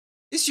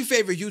It's your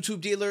favorite YouTube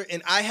dealer,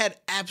 and I had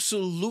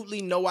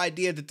absolutely no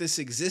idea that this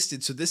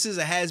existed. So this is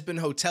a HAZBIN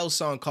Hotel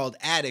song called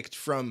Addict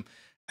from,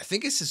 I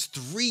think this is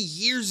 3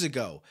 years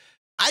ago.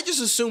 I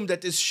just assumed that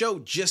this show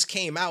just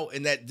came out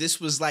and that this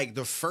was like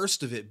the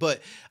first of it,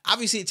 but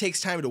obviously it takes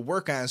time to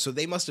work on, so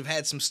they must have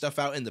had some stuff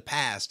out in the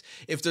past.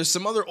 If there's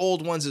some other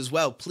old ones as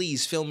well,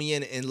 please fill me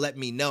in and let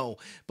me know.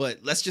 But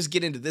let's just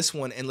get into this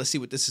one and let's see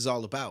what this is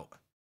all about.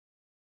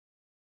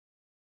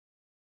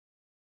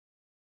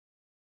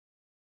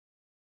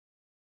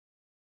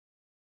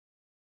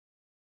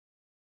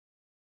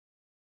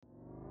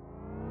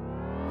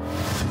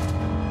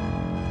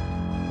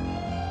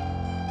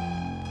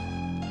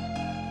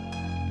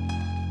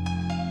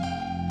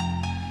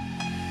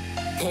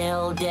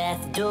 Till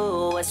death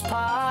do us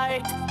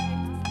part,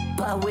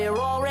 but we're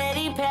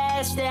already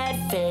past that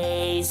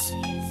phase.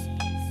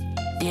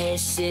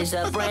 This is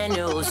a brand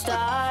new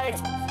start,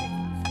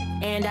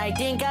 and I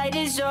think I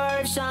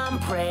deserve some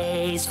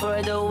praise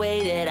for the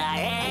way that I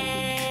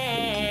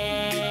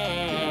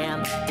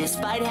am.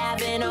 Despite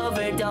having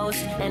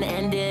overdosed and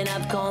ending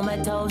up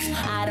comatose,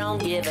 I don't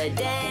give a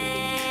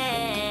damn.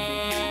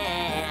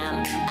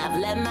 I've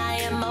let my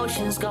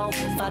emotions go,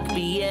 fuck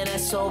being a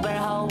sober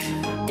hoe.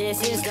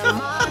 This is the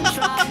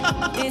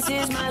mantra, this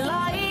is my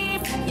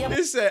life. Yep.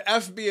 It said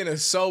F being a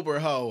sober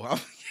hoe.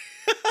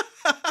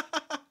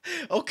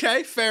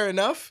 Okay, fair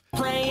enough.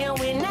 Playing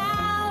with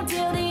now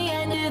till the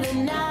end of the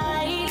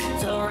night.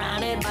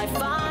 Surrounded by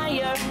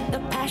fire, the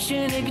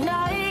passion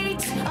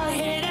ignites. A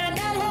hidden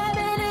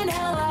heaven and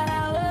hell.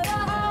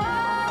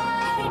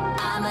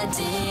 I'm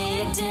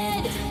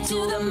addicted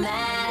to the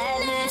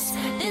madness.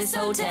 This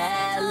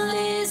hotel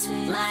is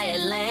my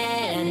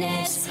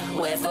Atlantis.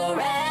 We're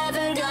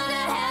forever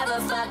gonna have a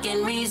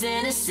fucking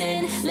reason to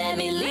sin. Let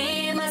me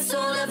leave my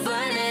soul to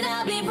burn and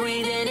I'll be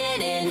breathing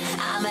it in.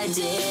 I'm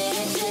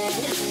addicted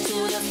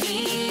to the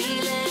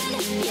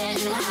feeling,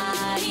 getting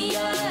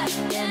higher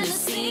than the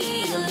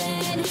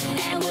ceiling.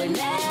 And we're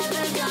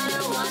never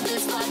gonna want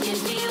this fucking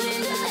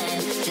feeling to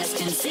end. Just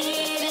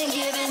concede and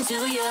give in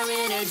to your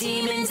inner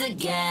demons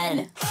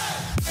again.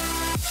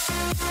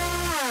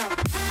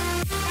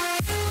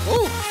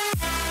 Ooh.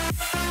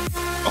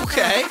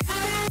 Okay.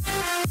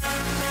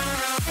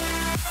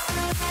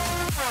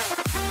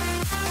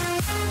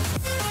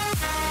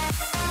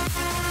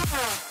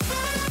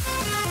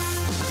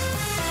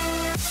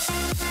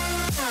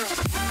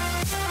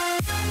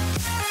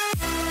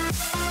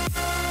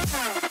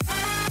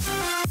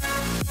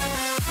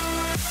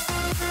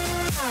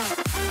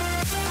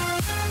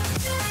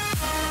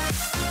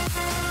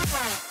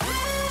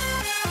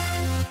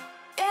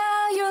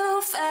 Yeah,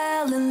 you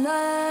fell in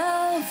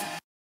love,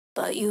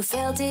 but you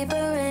fell deeper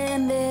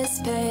in this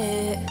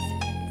pit.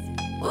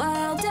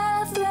 While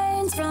death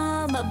rains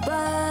from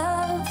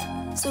above,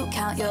 so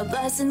count your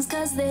blessings,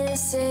 cause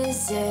this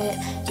is it.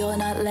 You're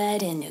not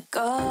letting it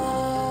go.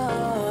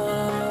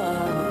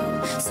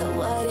 So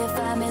what if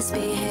I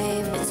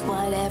misbehave? It's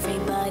what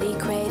everybody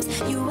craves.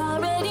 You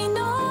already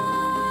know.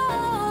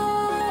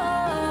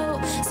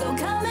 So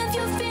come if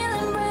you're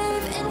feeling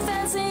brave and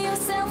fancy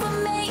yourself a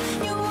mate.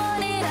 You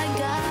want it, I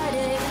got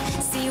it.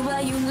 See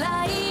what you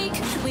like.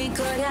 We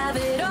could have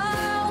it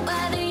all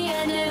by the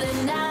end of the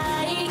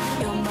night.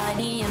 Your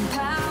money and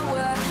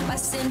power, my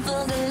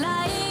sinful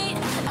delight.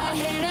 I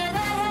hit it,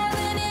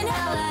 heaven and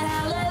hell,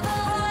 however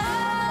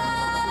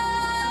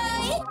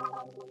high.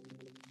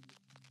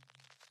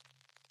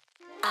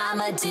 I'm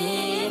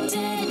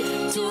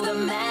addicted to the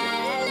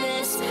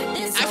madness.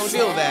 This I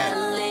feel that.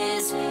 hotel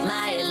is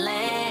my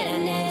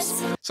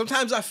Atlantis.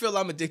 Sometimes I feel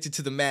I'm addicted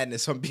to the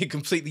madness, if I'm being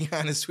completely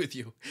honest with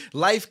you.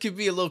 Life can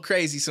be a little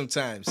crazy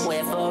sometimes.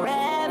 We're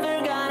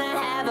forever gonna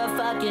have a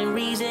fucking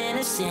reason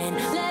to sin.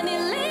 Let me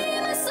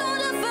leave my soul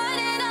to burn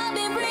and I'll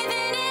be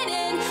breathing it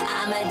in.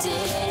 I'm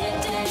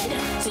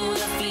addicted to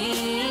the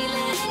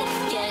feeling,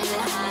 getting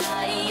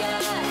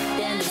higher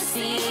than the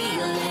ceiling.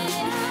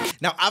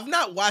 Now, I've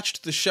not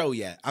watched the show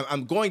yet.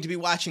 I'm going to be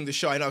watching the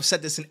show. I know I've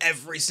said this in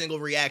every single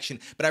reaction,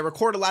 but I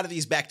record a lot of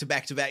these back to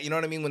back to back. You know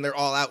what I mean? When they're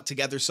all out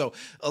together. So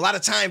a lot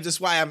of times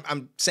that's why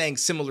I'm saying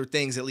similar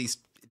things, at least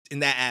in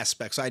that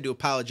aspect. So I do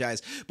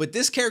apologize. But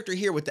this character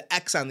here with the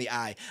X on the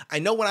eye, I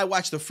know when I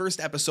watched the first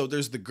episode,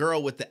 there's the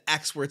girl with the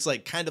X where it's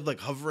like kind of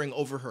like hovering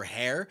over her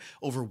hair,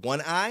 over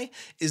one eye.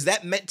 Is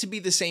that meant to be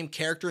the same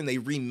character and they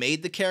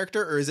remade the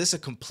character, or is this a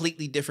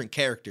completely different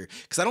character?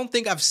 Because I don't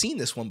think I've seen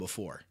this one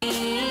before.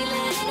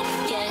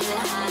 Getting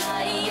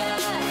higher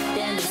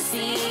than the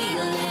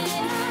ceiling.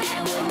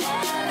 And we're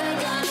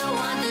never gonna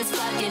want this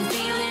fucking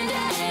feeling to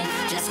end.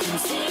 Just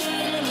concede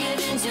and give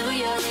in to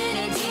your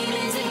inner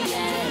demons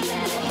again.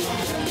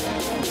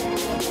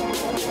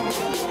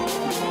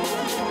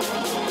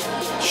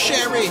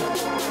 Sherry!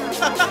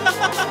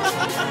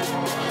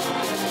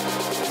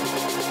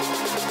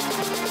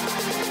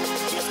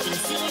 Just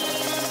concede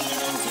and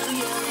give in to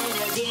your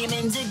inner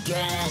demons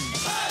again.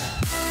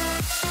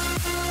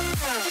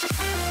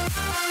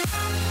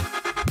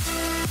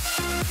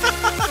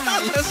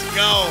 Let's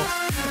go.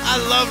 I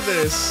love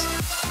this.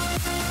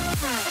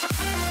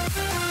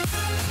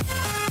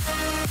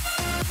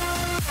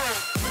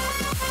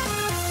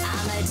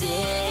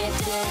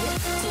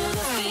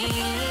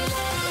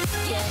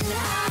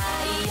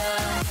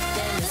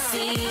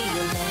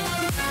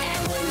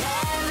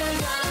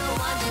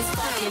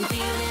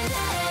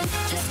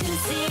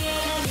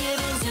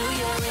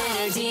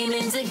 inner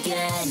demons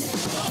again.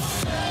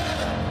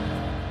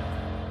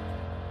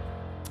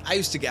 I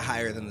used to get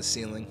higher than the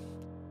ceiling.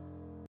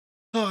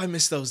 Oh, I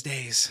miss those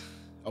days.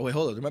 Oh, wait,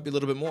 hold on. There might be a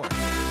little bit more.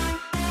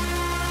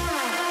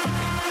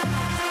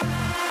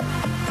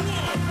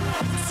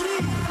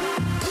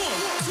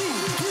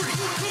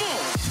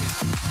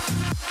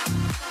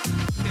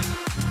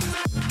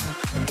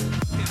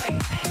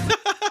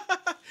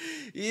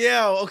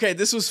 Yo, okay,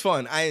 this was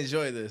fun. I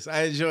enjoyed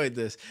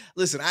this.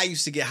 Listen, I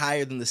used to get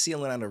higher than the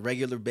ceiling on a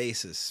regular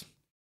basis.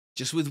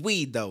 Just with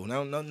weed, though.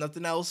 No,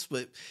 nothing else,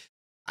 but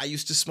I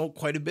used to smoke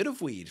quite a bit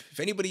of weed. If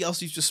anybody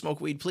else used to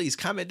smoke weed, please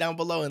comment down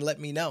below and let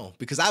me know.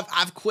 Because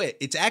I've quit.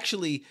 It's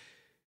actually,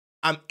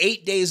 I'm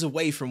 8 days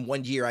away from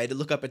 1 year. I had to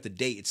look up at the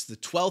date. It's the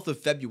 12th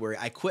of February.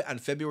 I quit on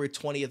February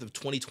 20th of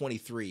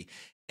 2023.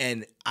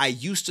 And I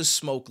used to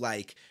smoke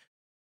like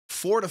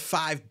 4 to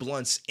 5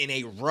 blunts in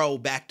a row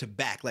back to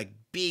back, like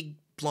big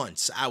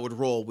blunts I would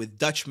roll with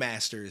Dutch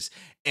Masters,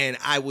 and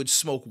I would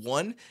smoke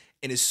one,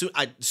 and as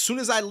soon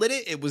as I lit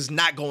it, it was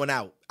not going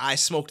out. I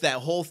smoked that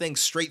whole thing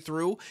straight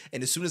through,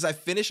 and as soon as I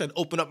finished, I'd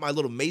open up my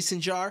little mason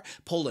jar,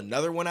 pull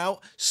another one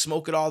out,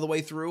 smoke it all the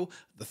way through,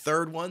 the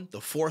third one, the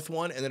fourth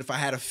one, and then if I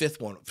had a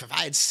fifth one, if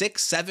I had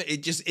 6, 7,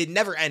 it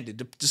never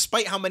ended.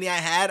 Despite how many I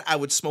had, I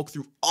would smoke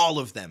through all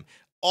of them.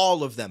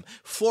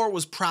 4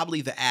 was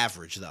probably the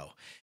average, though.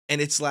 And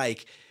it's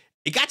like,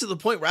 it got to the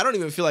point where I don't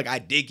even feel like I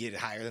did get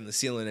higher than the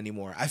ceiling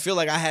anymore. I feel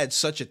like I had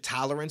such a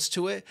tolerance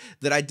to it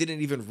that I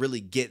didn't even really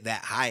get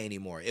that high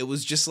anymore. It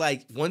was just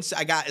like, once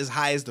I got as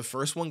high as the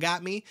first one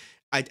got me,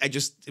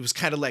 it was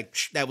kind of like,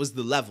 that was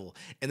the level.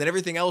 And then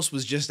everything else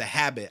was just a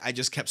habit. I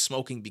just kept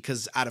smoking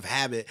because out of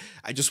habit,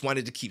 I just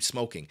wanted to keep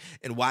smoking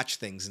and watch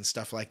things and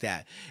stuff like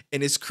that.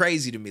 And it's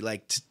crazy to me,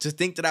 like to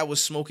think that I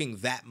was smoking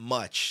that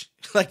much,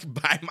 like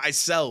by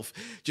myself,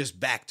 just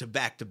back to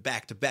back to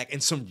back to back,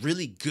 and some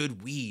really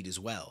good weed as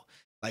well.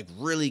 Like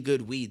really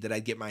good weed that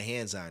I'd get my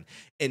hands on.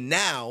 And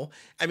now,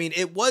 I mean,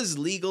 it was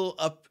legal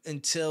up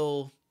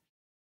until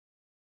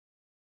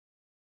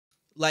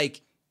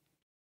like,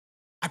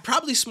 I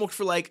probably smoked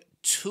for like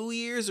 2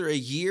 years or a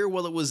year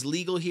while it was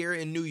legal here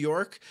in New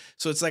York.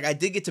 So it's like I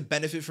did get to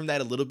benefit from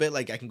that a little bit.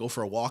 Like I can go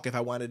for a walk if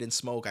I wanted and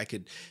smoke. I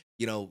could,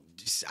 you know,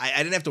 I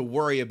didn't have to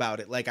worry about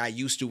it like I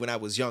used to when I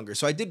was younger.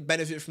 So I did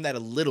benefit from that a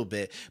little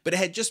bit, but it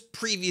had just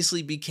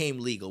previously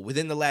became legal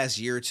within the last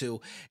year or two.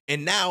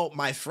 And now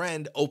my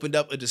friend opened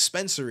up a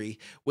dispensary,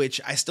 which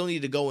I still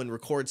need to go and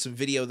record some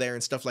video there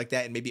and stuff like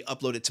that, and maybe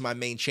upload it to my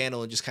main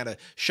channel and just kind of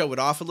show it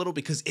off a little,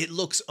 because it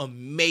looks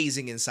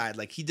amazing inside.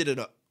 Like he did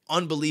an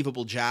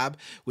unbelievable job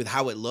with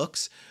how it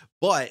looks.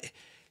 But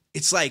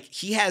it's like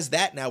he has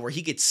that now where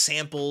he gets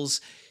samples.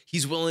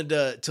 He's willing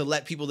to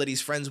let people that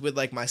he's friends with,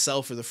 like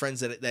myself, or the friends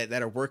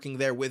that are working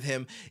there with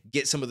him,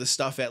 get some of the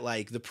stuff at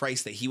like the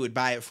price that he would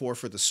buy it for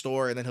the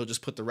store, and then he'll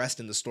just put the rest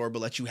in the store,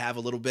 but let you have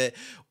a little bit,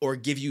 or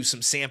give you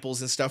some samples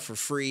and stuff for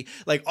free.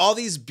 Like all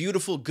these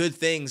beautiful, good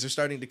things are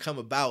starting to come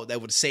about that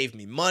would save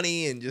me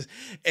money, and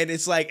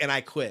it's like, and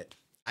I quit.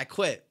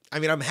 I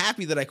mean, I'm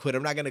happy that I quit.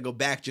 I'm not going to go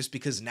back just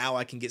because now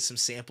I can get some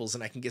samples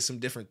and I can get some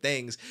different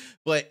things.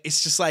 But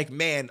it's just like,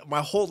 man,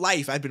 my whole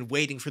life I've been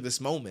waiting for this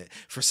moment,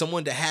 for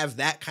someone to have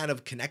that kind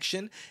of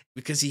connection,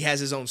 because he has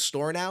his own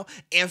store now,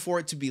 and for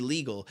it to be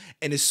legal.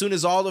 And as soon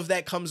as all of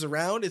that comes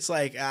around, it's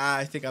like,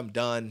 I think I'm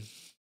done.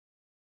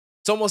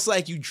 It's almost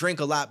like you drink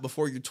a lot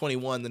before you're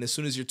 21. Then as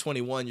soon as you're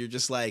 21, you're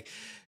just like,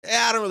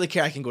 I don't really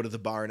care. I can go to the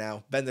bar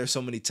now. Been there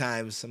so many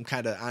times. I'm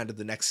kind of on to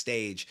the next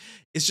stage.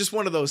 It's just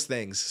one of those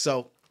things.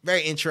 So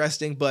very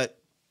interesting. But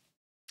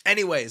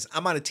anyways,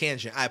 I'm on a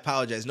tangent. I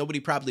apologize. Nobody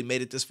probably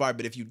made it this far,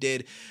 but if you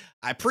did,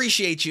 I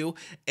appreciate you.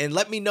 And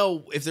let me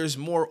know if there's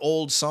more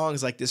old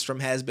songs like this from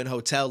HAZBIN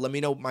Hotel. Let me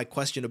know my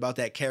question about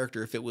that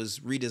character, if it was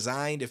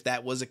redesigned, if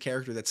that was a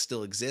character that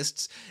still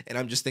exists, and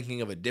I'm just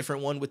thinking of a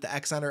different one with the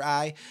X on her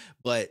eye.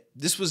 But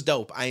this was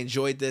dope. I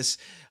enjoyed this.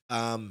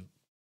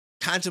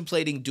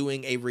 Contemplating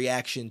doing a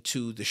reaction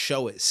to the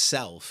show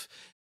itself.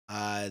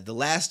 The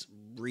last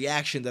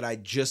reaction that I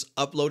just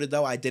uploaded,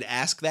 though, I did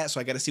ask that, so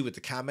I got to see what the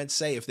comments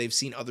say. If they've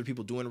seen other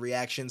people doing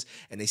reactions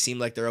and they seem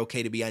like they're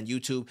okay to be on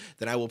YouTube,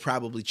 then I will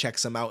probably check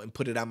some out and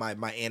put it on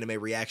my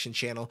anime reaction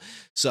channel.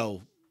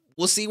 So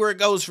we'll see where it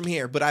goes from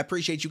here, but I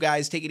appreciate you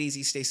guys. Take it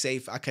easy, stay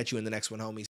safe. I'll catch you in the next one, homies.